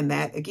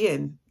that,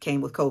 again,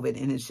 came with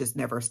COVID, and it's just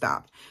never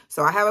stopped.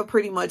 So I have a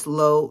pretty much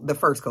low, the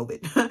first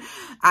COVID,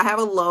 I have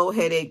a low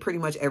headache pretty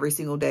much every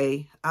single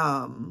day.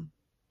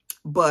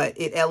 But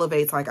it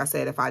elevates, like I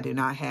said, if I do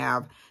not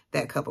have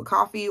that cup of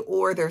coffee,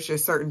 or there's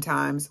just certain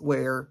times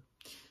where,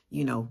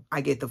 you know,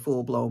 I get the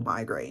full-blown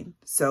migraine.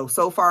 So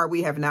far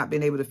we have not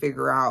been able to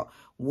figure out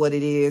what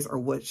it is or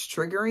what's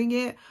triggering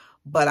it,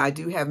 but I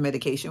do have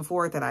medication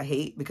for it that I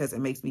hate because it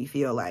makes me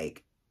feel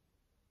like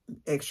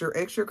extra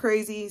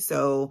crazy.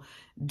 So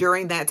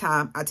during that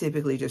time, I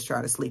typically just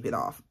try to sleep it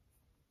off.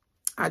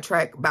 I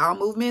track bowel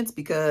movements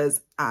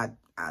because I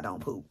don't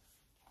poop.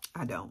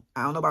 I don't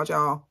know about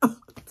y'all.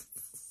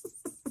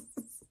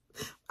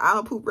 I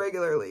don't poop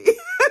regularly.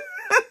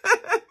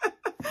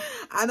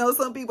 I know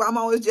some people, I'm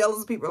always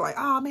jealous of people are like,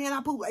 oh man,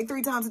 I poop like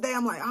 3 times a day.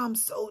 I'm like, I'm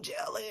so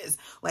jealous.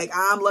 Like,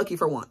 I'm lucky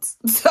for once.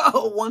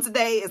 So once a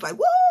day is like,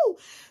 woo!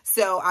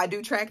 So I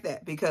do track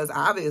that because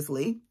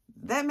obviously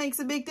that makes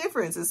a big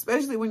difference,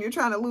 especially when you're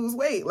trying to lose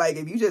weight. Like,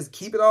 if you just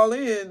keep it all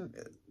in,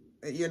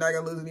 you're not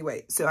going to lose any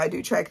weight. So I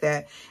do track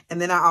that. And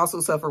then I also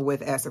suffer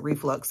with acid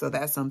reflux. So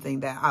that's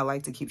something that I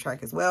like to keep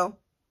track as well,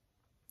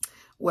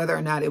 whether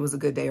or not it was a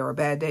good day or a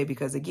bad day.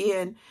 Because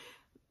again,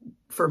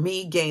 for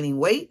me, gaining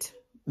weight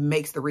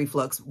makes the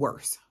reflux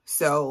worse.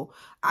 So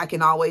I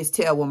can always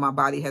tell when my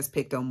body has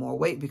picked on more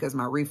weight because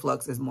my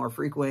reflux is more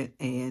frequent,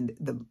 and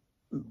the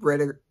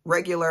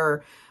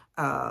regular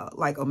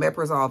like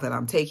omeprazole that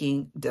I'm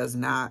taking does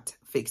not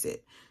fix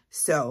it.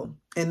 So,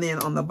 and then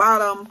on the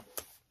bottom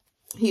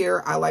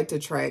here, I like to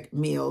track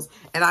meals,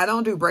 and I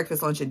don't do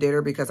breakfast, lunch, and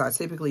dinner because I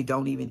typically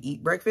don't even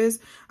eat breakfast.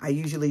 I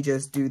usually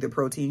just do the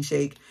protein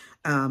shake.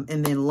 And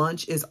then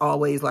lunch is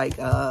always like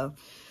a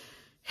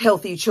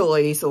healthy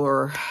choice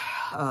or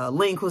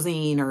lean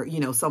cuisine or, you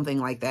know, something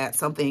like that,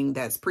 something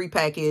that's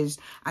prepackaged.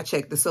 I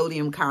check the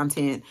sodium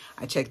content.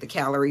 I check the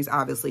calories,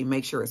 obviously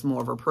make sure it's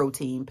more of a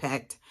protein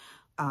packed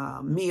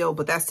meal,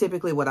 but that's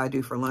typically what I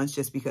do for lunch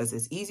just because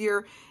it's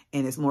easier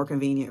and it's more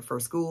convenient for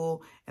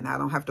school and I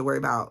don't have to worry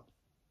about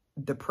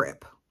the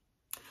prep.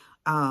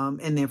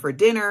 And then for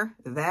dinner,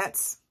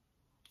 that's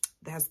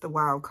the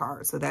wild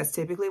card. So that's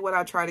typically what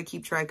I try to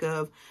keep track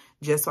of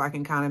just so I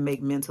can kind of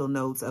make mental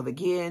notes of,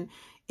 again,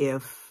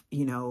 if,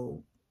 you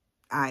know,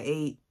 I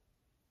ate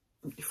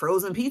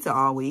frozen pizza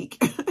all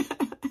week,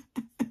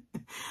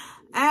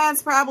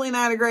 that's probably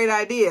not a great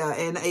idea.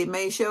 And it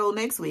may show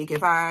next week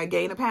if I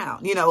gain a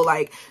pound, you know,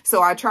 like,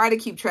 so I try to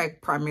keep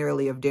track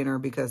primarily of dinner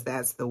because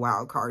that's the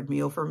wild card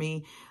meal for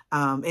me.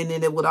 And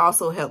then it would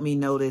also help me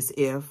notice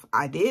if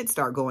I did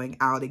start going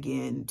out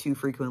again too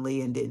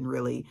frequently and didn't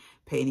really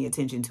pay any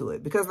attention to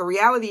it. Because the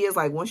reality is,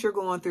 like, once you're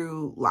going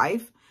through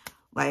life,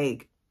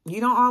 like, you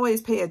don't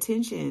always pay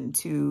attention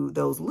to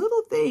those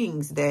little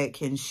things that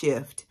can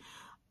shift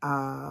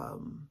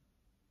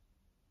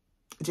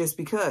just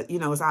because, you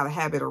know, it's out of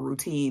habit or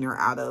routine or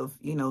out of,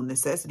 you know,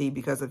 necessity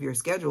because of your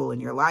schedule and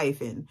your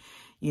life and,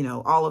 you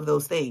know, all of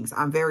those things.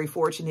 I'm very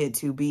fortunate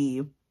to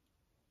be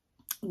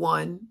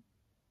one,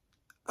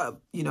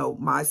 you know,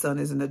 my son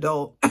is an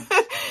adult.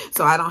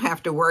 So I don't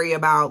have to worry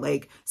about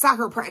like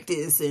soccer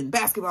practice and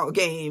basketball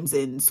games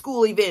and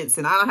school events.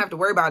 And I don't have to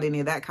worry about any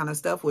of that kind of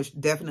stuff, which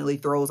definitely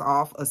throws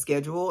off a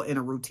schedule and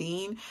a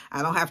routine.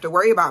 I don't have to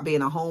worry about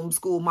being a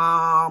homeschool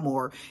mom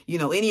or, you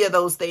know, any of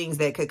those things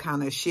that could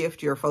kind of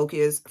shift your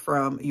focus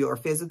from your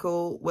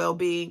physical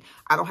well-being.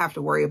 I don't have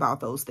to worry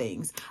about those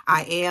things.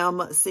 I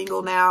am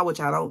single now, which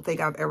I don't think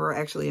I've ever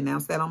actually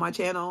announced that on my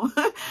channel,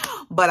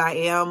 but I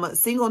am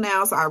single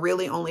now. So I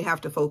really only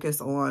have to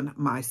focus on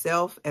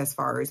myself as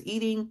far as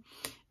eating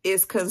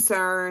is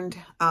concerned.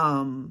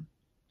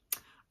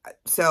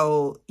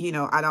 So, you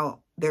know,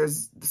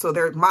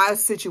 my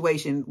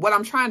situation, what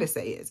I'm trying to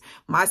say is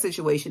my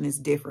situation is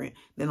different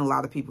than a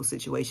lot of people's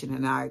situation.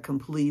 And I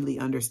completely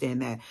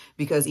understand that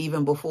because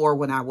even before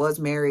when I was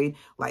married,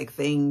 like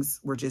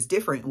things were just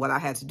different. What I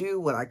had to do,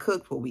 what I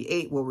cooked, what we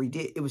ate, what we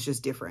did, it was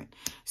just different.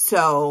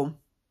 So,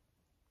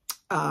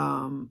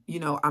 you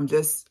know, I'm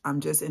just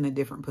in a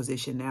different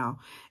position now,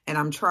 and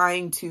I'm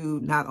trying to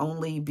not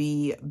only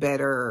be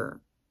better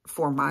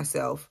for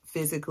myself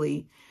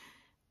physically,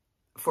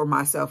 for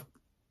myself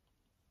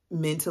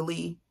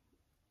mentally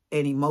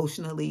and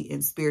emotionally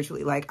and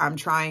spiritually. Like, I'm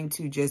trying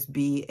to just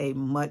be a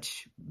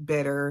much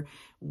better,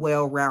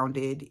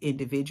 well-rounded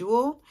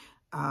individual.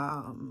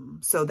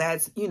 So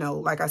that's, you know,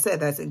 like I said,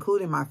 that's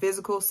including my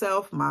physical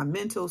self, my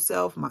mental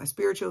self, my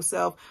spiritual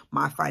self,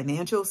 my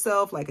financial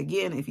self. Like,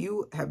 again, if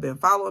you have been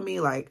following me,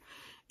 like,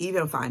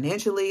 even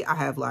financially, I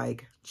have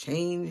like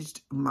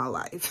changed my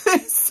life.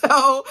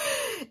 So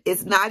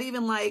it's not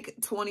even like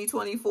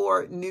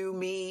 2024 new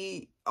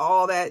me,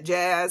 all that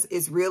jazz.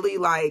 It's really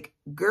like,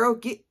 girl,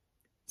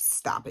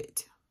 stop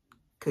it.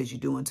 'Cause you're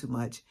doing too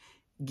much.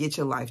 Get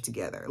your life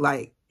together.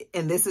 Like,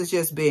 and this has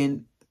just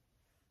been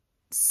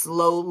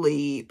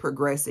slowly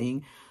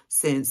progressing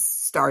since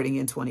starting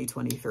in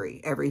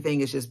 2023. Everything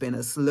has just been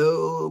a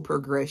slow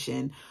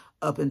progression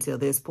up until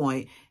this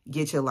point.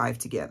 Get your life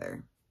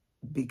together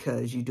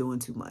because you're doing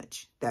too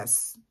much.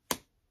 That's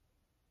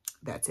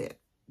it.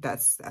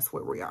 That's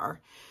where we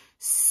are.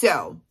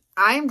 So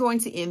I am going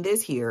to end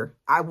this here.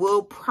 I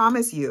will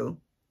promise you,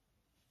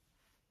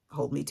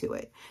 hold me to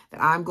it,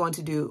 that I'm going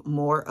to do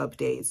more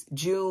updates.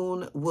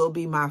 June will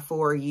be my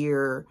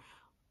 4-year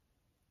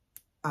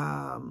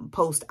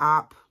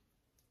post-op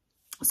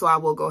So I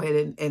will go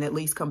ahead and at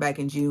least come back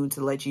in June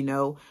to let you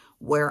know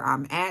where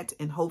I'm at.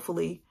 And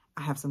hopefully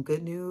I have some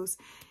good news.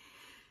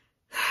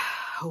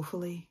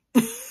 Hopefully.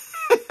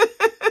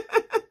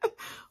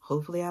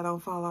 Hopefully I don't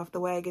fall off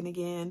the wagon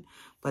again.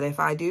 But if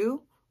I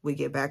do, we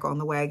get back on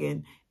the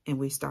wagon and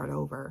we start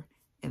over.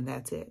 And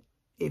that's it.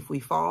 If we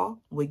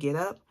fall, we get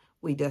up,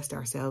 we dust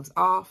ourselves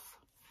off,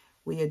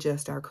 we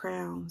adjust our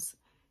crowns,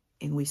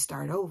 and we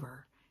start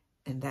over.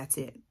 And that's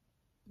it.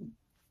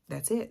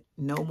 That's it.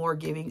 No more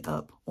giving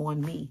up on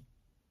me.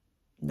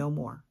 No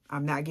more.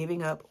 I'm not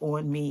giving up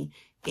on me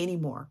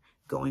anymore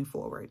going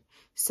forward.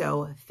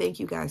 So thank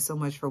you guys so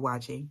much for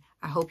watching.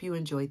 I hope you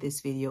enjoyed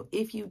this video.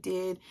 If you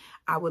did,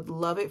 I would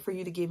love it for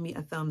you to give me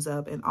a thumbs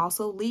up, and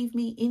also leave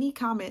me any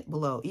comment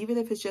below, even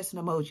if it's just an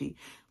emoji.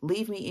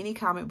 Leave me any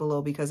comment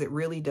below, because it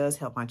really does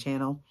help my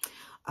channel.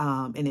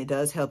 And it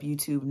does help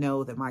YouTube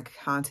know that my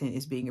content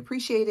is being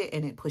appreciated,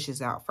 and it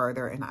pushes out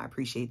further. And I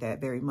appreciate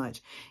that very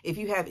much. If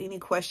you have any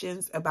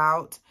questions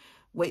about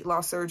weight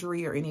loss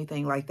surgery or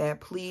anything like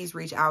that, please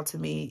reach out to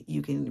me.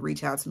 You can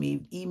reach out to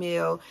me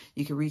email.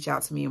 You can reach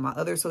out to me on my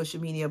other social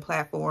media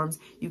platforms.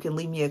 You can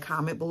leave me a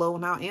comment below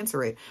and I'll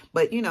answer it.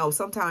 But you know,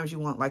 sometimes you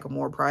want like a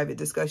more private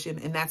discussion,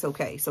 and that's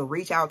okay. So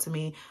reach out to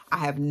me. I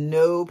have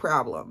no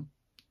problem,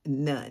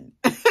 none,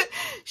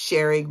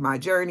 sharing my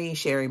journey,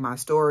 sharing my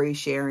story,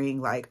 sharing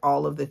like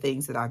all of the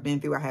things that I've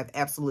been through. I have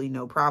absolutely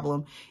no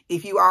problem.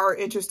 If you are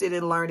interested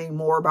in learning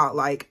more about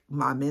like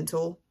my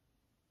mental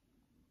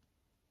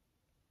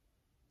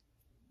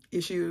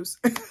issues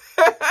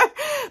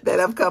that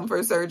have come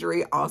for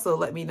surgery, also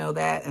let me know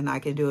that, and I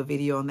can do a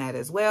video on that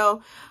as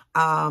well.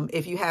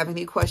 If you have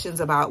any questions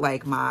about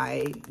like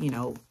my, you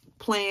know,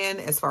 plan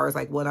as far as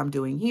like what I'm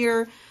doing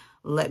here,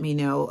 let me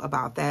know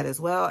about that as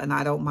well. And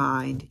I don't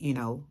mind, you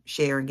know,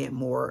 sharing it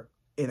more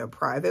in a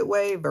private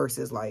way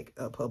versus like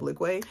a public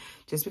way,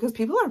 just because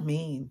people are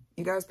mean.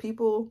 You guys,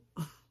 people,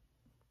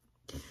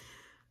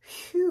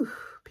 whew,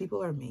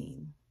 people are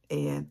mean,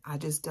 and I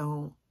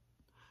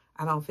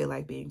don't feel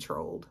like being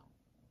trolled.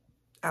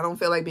 I don't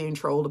feel like being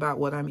trolled about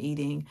what I'm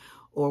eating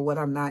or what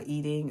I'm not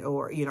eating,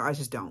 or, you know, I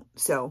just don't.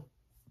 So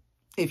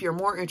if you're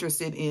more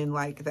interested in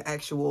like the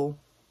actual,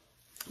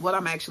 what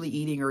I'm actually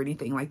eating or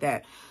anything like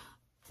that,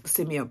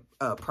 send me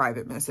a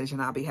private message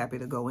and I'll be happy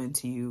to go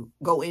into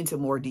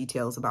more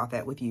details about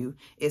that with you.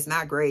 It's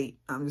not great.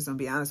 I'm just gonna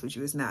be honest with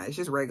you. It's not. It's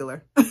just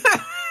regular. It's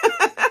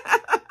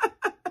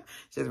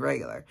just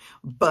regular.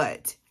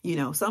 But, you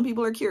know, some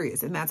people are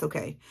curious, and that's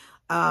okay.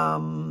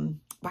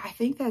 But I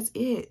think that's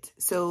it.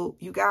 So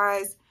you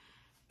guys,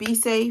 be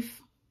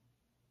safe,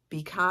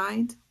 be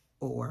kind,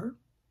 or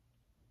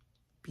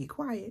be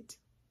quiet.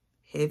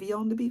 Heavy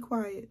on the be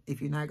quiet.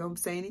 If you're not going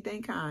to say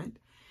anything kind,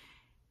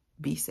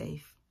 be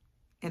safe.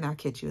 And I'll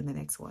catch you in the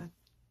next one.